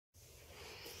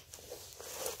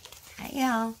Hey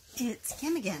y'all, it's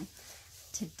Kim again.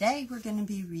 Today we're going to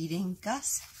be reading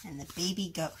Gus and the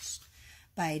Baby Ghost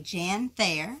by Jan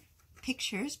Thayer,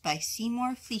 pictures by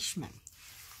Seymour Fleischman.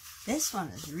 This one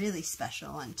is a really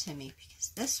special one to me because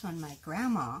this one my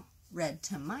grandma read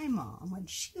to my mom when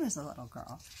she was a little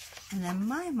girl, and then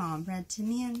my mom read to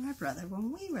me and my brother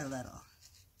when we were little.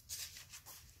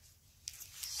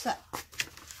 So,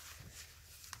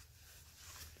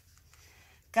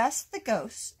 Gus the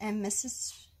Ghost and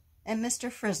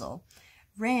Mr. Frizzle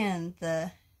ran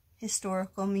the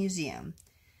historical museum.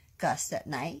 Gus at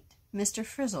night, Mr.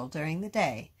 Frizzle during the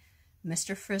day.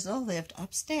 Mr. Frizzle lived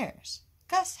upstairs.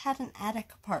 Gus had an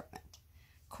attic apartment.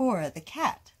 Cora the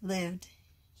cat lived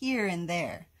here and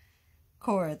there.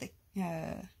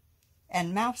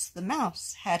 And Mouse the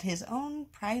mouse had his own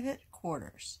private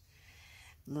quarters.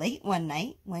 Late one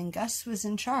night, when Gus was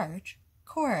in charge,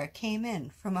 Cora came in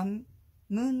from a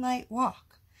moonlight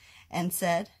walk and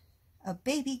said, "A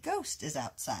baby ghost is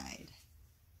outside."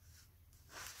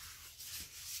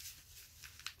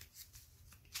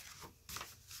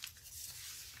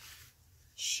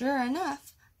 Sure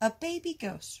enough, a baby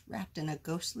ghost wrapped in a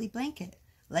ghostly blanket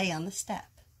lay on the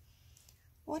step.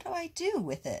 "What do I do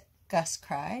with it?" Gus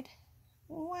cried.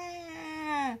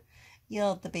 "Wah!"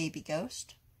 yelled the baby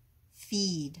ghost.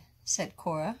 "Feed," said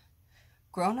Cora.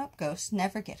 "Grown-up ghosts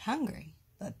never get hungry,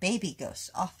 but baby ghosts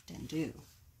often do."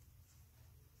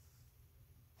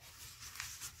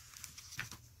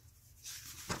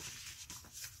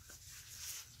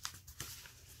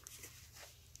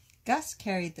 Gus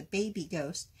carried the baby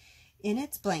ghost in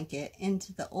its blanket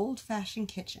into the old-fashioned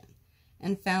kitchen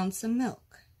and found some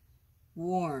milk.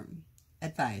 "Warm,"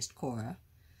 advised Cora.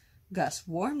 Gus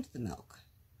warmed the milk.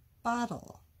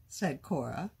 "Bottle," said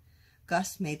Cora.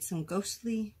 Gus made some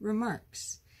ghostly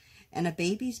remarks, and a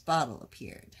baby's bottle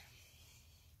appeared.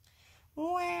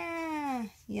 "Wah!"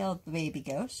 yelled the baby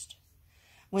ghost.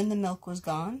 When the milk was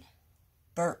gone,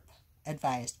 "Burp,"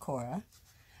 advised Cora.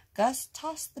 Gus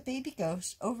tossed the baby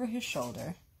ghost over his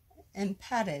shoulder and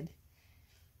patted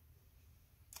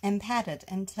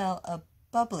until a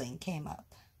bubbling came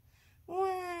up.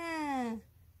 "Wah!"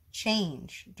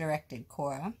 "Change," directed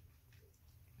Cora.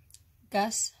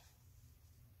 Gus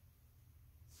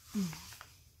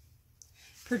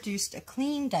produced a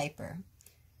clean diaper.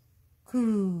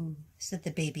 "Coo," said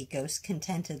the baby ghost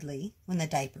contentedly when the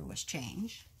diaper was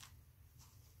changed.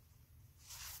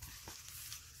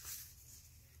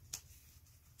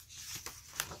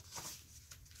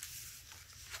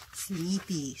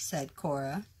 "Sleepy," said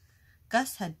Cora.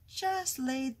 Gus had just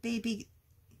laid baby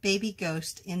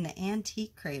ghost in the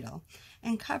antique cradle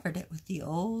and covered it with the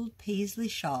old paisley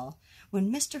shawl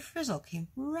when Mr. Frizzle came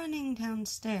running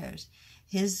downstairs,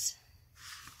 his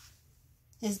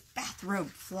bathrobe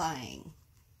flying.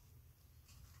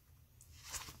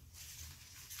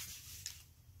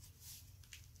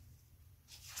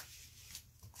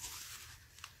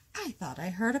 "I thought I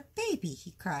heard a baby,"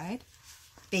 he cried.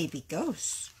 "Baby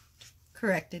ghost,"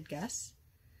 corrected Gus.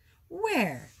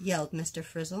 "Where?" yelled Mr.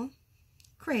 Frizzle.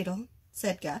 "Cradle,"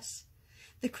 said Gus.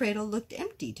 The cradle looked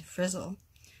empty to Frizzle,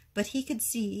 but he could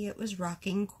see it was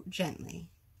rocking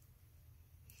gently.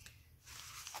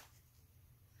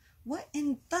 "What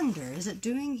in thunder is it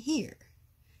doing here?"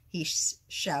 he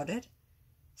shouted.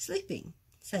 "Sleeping,"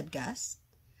 said Gus.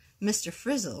 Mr.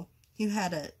 Frizzle, who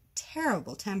had a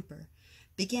terrible temper,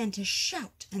 began to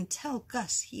shout and tell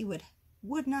Gus he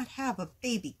would not have a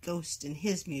baby ghost in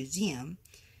his museum.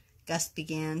 Gus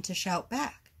began to shout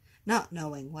back, not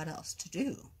knowing what else to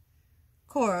do.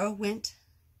 Cora went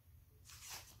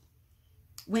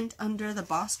under the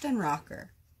Boston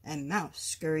rocker, and Mouse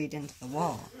scurried into the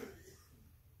wall.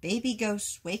 Baby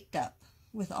ghost waked up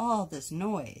with all this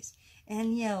noise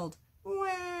and yelled,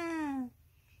 "Wah!"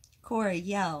 Cora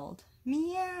yelled,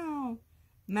 "Meow!"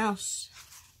 Mouse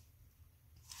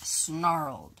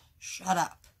snarled, "Shut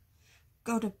up!"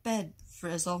 "Go to bed,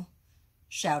 Frizzle,"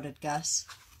 shouted Gus.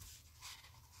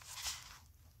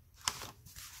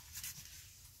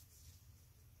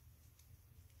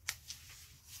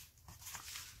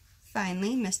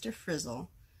 Finally, Mr.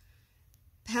 Frizzle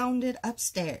pounded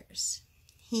upstairs.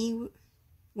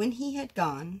 When he had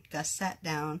gone, Gus sat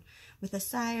down with a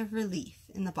sigh of relief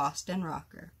in the Boston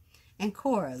rocker, and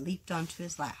Cora leaped onto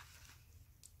his lap.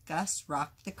 Gus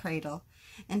rocked the cradle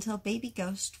until baby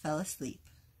ghost fell asleep.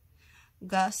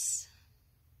 Gus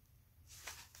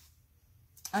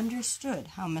understood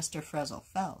how Mr. Frizzle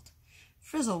felt.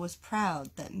 Frizzle was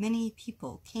proud that many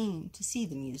people came to see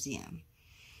the museum,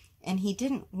 and he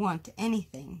didn't want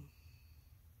anything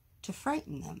to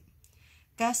frighten them.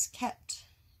 Gus kept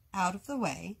out of the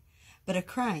way, but a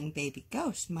crying baby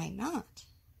ghost might not.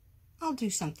 I'll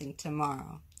do something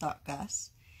tomorrow, thought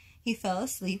Gus. He fell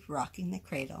asleep rocking the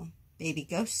cradle. Baby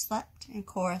Ghost slept and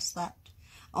Cora slept.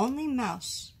 Only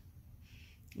Mouse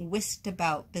whisked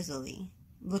about busily,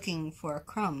 looking for a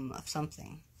crumb of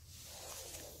something.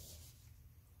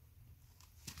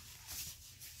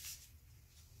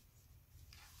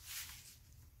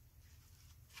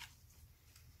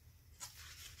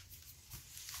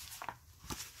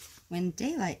 When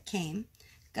daylight came,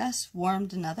 Gus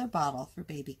warmed another bottle for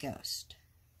Baby Ghost.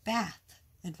 Bath,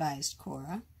 advised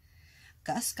Cora.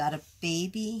 Gus got a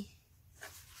baby's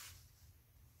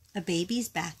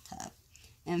bathtub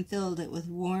and filled it with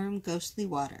warm, ghostly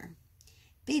water.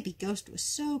 Baby Ghost was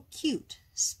so cute,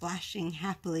 splashing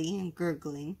happily and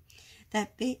gurgling,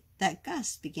 that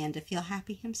Gus began to feel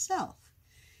happy himself.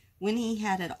 When he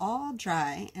had it all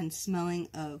dry and smelling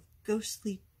of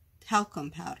ghostly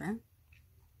talcum powder,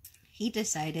 he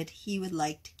decided he would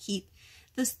like to keep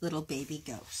this little baby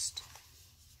ghost.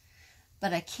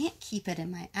 But I can't keep it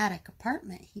in my attic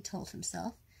apartment, he told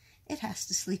himself. It has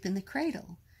to sleep in the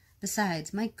cradle.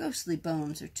 Besides, my ghostly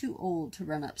bones are too old to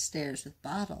run upstairs with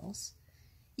bottles.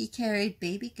 He carried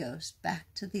Baby Ghost back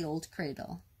to the old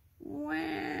cradle.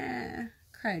 "Wah!"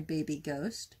 cried Baby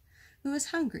Ghost, who was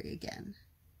hungry again.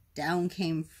 Down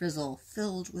came Frizzle,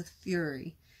 filled with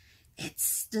fury. "It's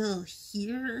still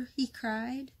here?" he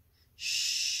cried.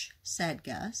 "Shh!" said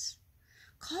Gus.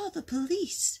 "Call the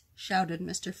police!" shouted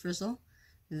Mr. Frizzle.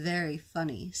 "Very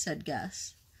funny," said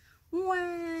Gus.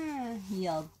 "Wah!"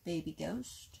 yelled Baby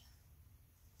Ghost.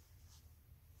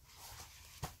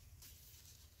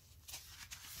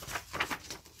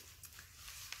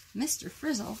 Mr.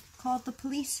 Frizzle called the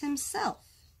police himself.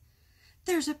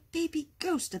 "There's a baby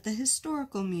ghost at the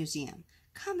Historical Museum.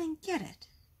 Come and get it."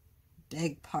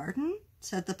 "Beg pardon?"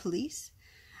 said the police.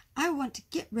 "I want to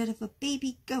get rid of a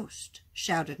baby ghost,"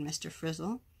 shouted Mr.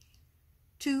 Frizzle.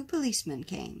 2 policemen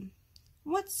came.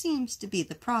 "What seems to be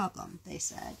the problem?" they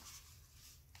said.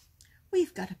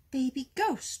 "We've got a baby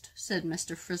ghost," said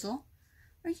Mr. Frizzle.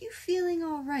 "Are you feeling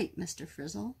all right, Mr.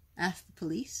 Frizzle?" asked the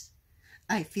police.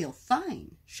 "I feel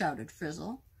fine," shouted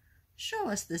Frizzle. "Show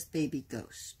us this baby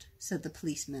ghost," said the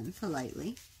policeman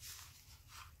politely.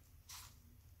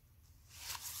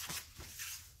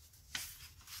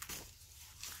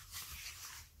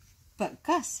 But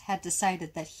Gus had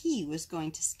decided that he was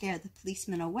going to scare the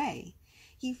policeman away.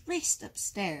 He raced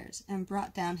upstairs and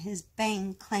brought down his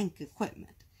bang-clank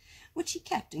equipment, which he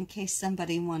kept in case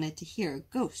somebody wanted to hear a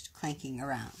ghost clanking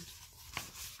around.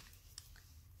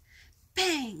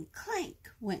 Bang,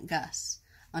 clank, went Gus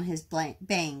on his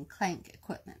bang-clank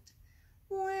equipment.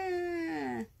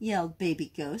 "Wah!" yelled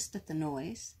Baby Ghost at the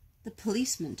noise. The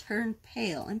policemen turned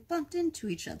pale and bumped into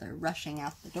each other, rushing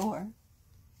out the door.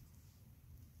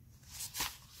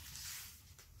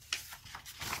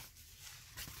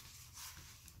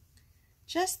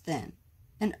 Just then,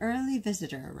 an early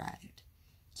visitor arrived.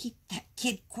 "Keep that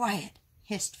kid quiet,"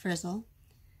 hissed Frizzle.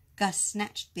 Gus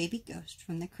snatched Baby Ghost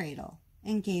from the cradle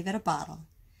and gave it a bottle.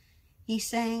 He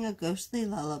sang a ghostly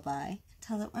lullaby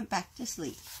until it went back to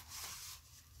sleep.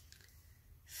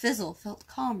 Fizzle felt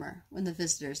calmer when the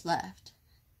visitors left,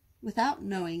 without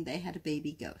knowing they had a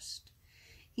baby ghost.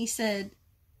 He said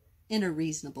in a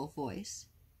reasonable voice,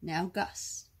 "Now,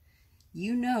 Gus,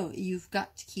 you know you've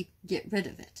got to get rid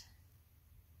of it."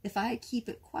 "If I keep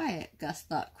it quiet," Gus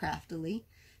thought craftily,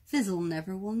 "Fizzle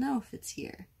never will know if it's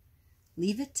here."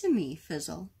 "Leave it to me,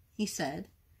 Fizzle," he said,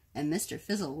 and Mr.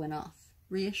 Fizzle went off,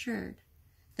 reassured.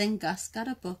 Then Gus got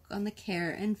a book on the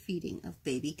care and feeding of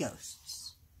baby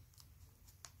ghosts.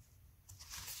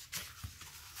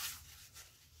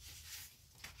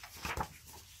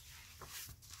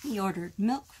 He ordered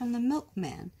milk from the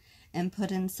milkman and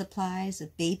put in supplies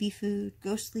of baby food,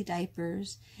 ghostly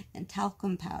diapers, and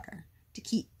talcum powder to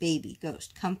keep Baby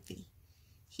Ghost comfy.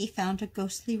 He found a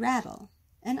ghostly rattle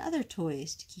and other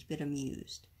toys to keep it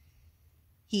amused.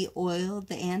 He oiled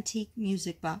the antique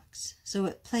music box so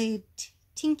it played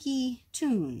tinky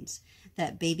tunes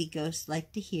that Baby Ghost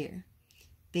liked to hear.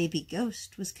 Baby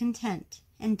Ghost was content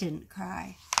and didn't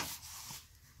cry.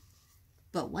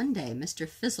 But one day Mr.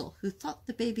 Fizzle, who thought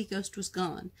the baby ghost was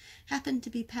gone, happened to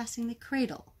be passing the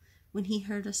cradle when he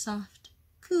heard a soft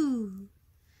coo.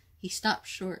 He stopped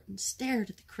short and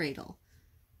stared at the cradle.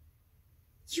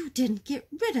 "You didn't get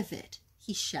rid of it!"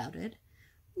 he shouted.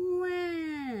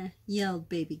 "Wah!" yelled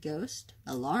Baby Ghost,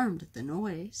 alarmed at the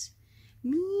noise.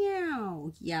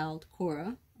 "Meow!" yowled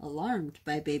Cora, alarmed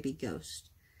by Baby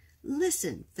Ghost.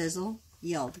 "Listen, Fizzle!"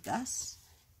 yelled Gus.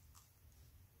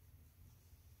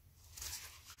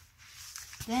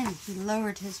 Then he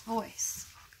lowered his voice.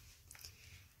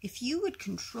 "If you would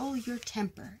control your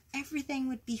temper, everything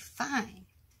would be fine.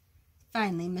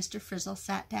 Finally, Mr. Frizzle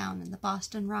sat down in the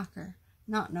Boston rocker,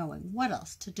 not knowing what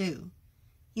else to do.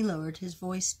 He lowered his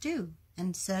voice, too,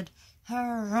 and said,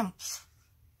 "Harumph!"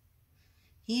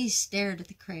 He stared at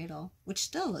the cradle, which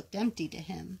still looked empty to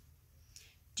him.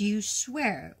 "Do you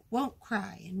swear it won't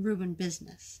cry and ruin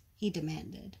business?" he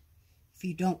demanded. "If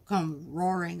you don't come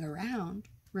roaring around,"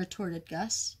 retorted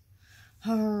Gus.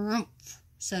 "Harumph!"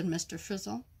 said Mr.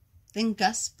 Frizzle. Then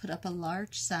Gus put up a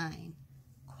large sign,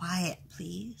 "Quiet,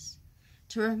 please,"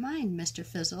 to remind Mr.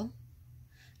 Frizzle.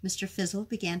 Mr. Frizzle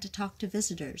began to talk to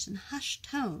visitors in hushed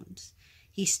tones.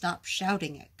 He stopped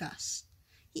shouting at Gus.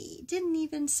 He didn't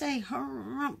even say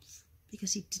 "harumph"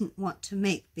 because he didn't want to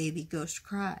make Baby Ghost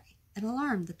cry and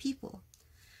alarm the people.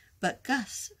 But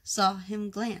Gus saw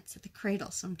him glance at the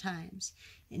cradle sometimes,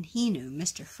 and he knew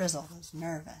Mr. Frizzle was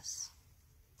nervous.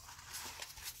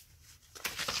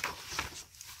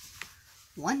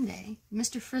 One day,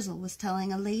 Mr. Frizzle was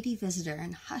telling a lady visitor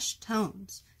in hushed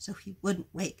tones so he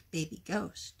wouldn't wake Baby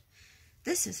Ghost,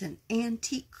 "This is an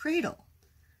antique cradle."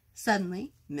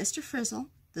 Suddenly, Mr.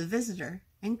 Frizzle, the visitor,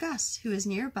 and Gus, who was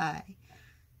nearby,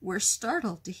 were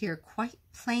startled to hear quite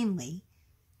plainly,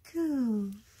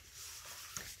 "Coo."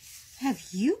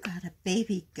 "Have you got a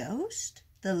baby ghost?"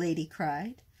 the lady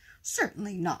cried.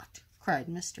 "Certainly not," cried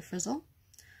Mr. Frizzle.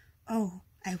 "Oh,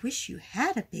 I wish you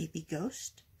had a baby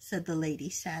ghost," said the lady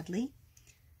sadly.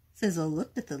 Frizzle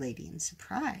looked at the lady in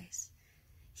surprise.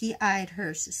 He eyed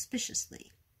her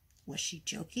suspiciously. Was she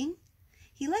joking?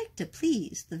 He liked to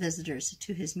please the visitors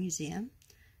to his museum.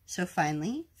 So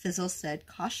finally, Frizzle said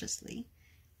cautiously,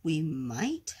 "We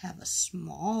might have a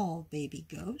small baby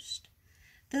ghost."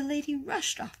 The lady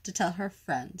rushed off to tell her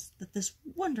friends that this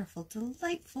wonderful,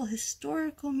 delightful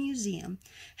historical museum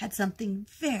had something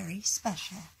very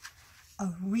special, a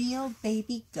real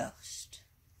baby ghost.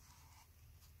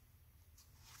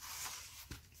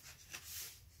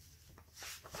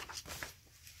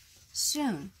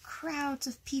 Soon, crowds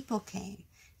of people came,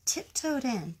 tiptoed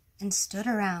in, and stood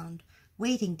around,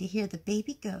 waiting to hear the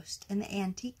baby ghost in the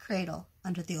antique cradle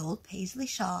under the old paisley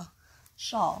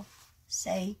shawl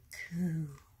say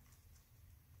 "coo."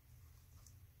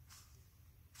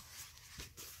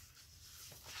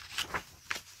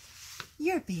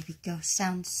 "Your baby ghost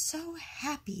sounds so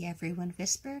happy," everyone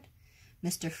whispered.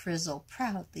 Mr. Frizzle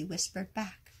proudly whispered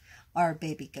back, "Our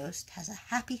baby ghost has a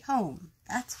happy home,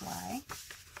 that's why."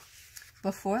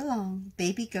 Before long,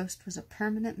 Baby Ghost was a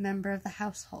permanent member of the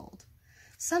household.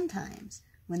 Sometimes,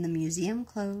 when the museum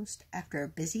closed after a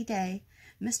busy day,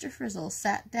 Mr. Frizzle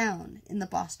sat down in the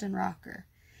Boston rocker.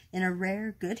 In a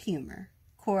rare good humor,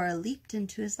 Cora leaped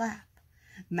into his lap.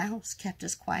 Mouse kept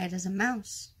as quiet as a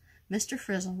mouse. Mr.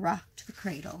 Frizzle rocked the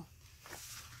cradle.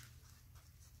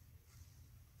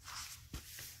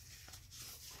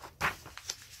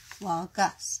 While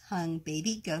Gus hung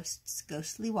Baby Ghost's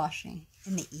ghostly washing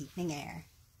in the evening air.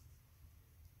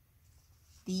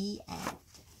 The end.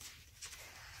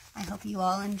 I hope you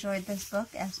all enjoyed this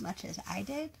book as much as I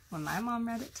did when my mom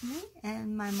read it to me,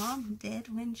 and my mom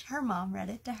did when her mom read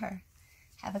it to her.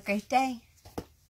 Have a great day.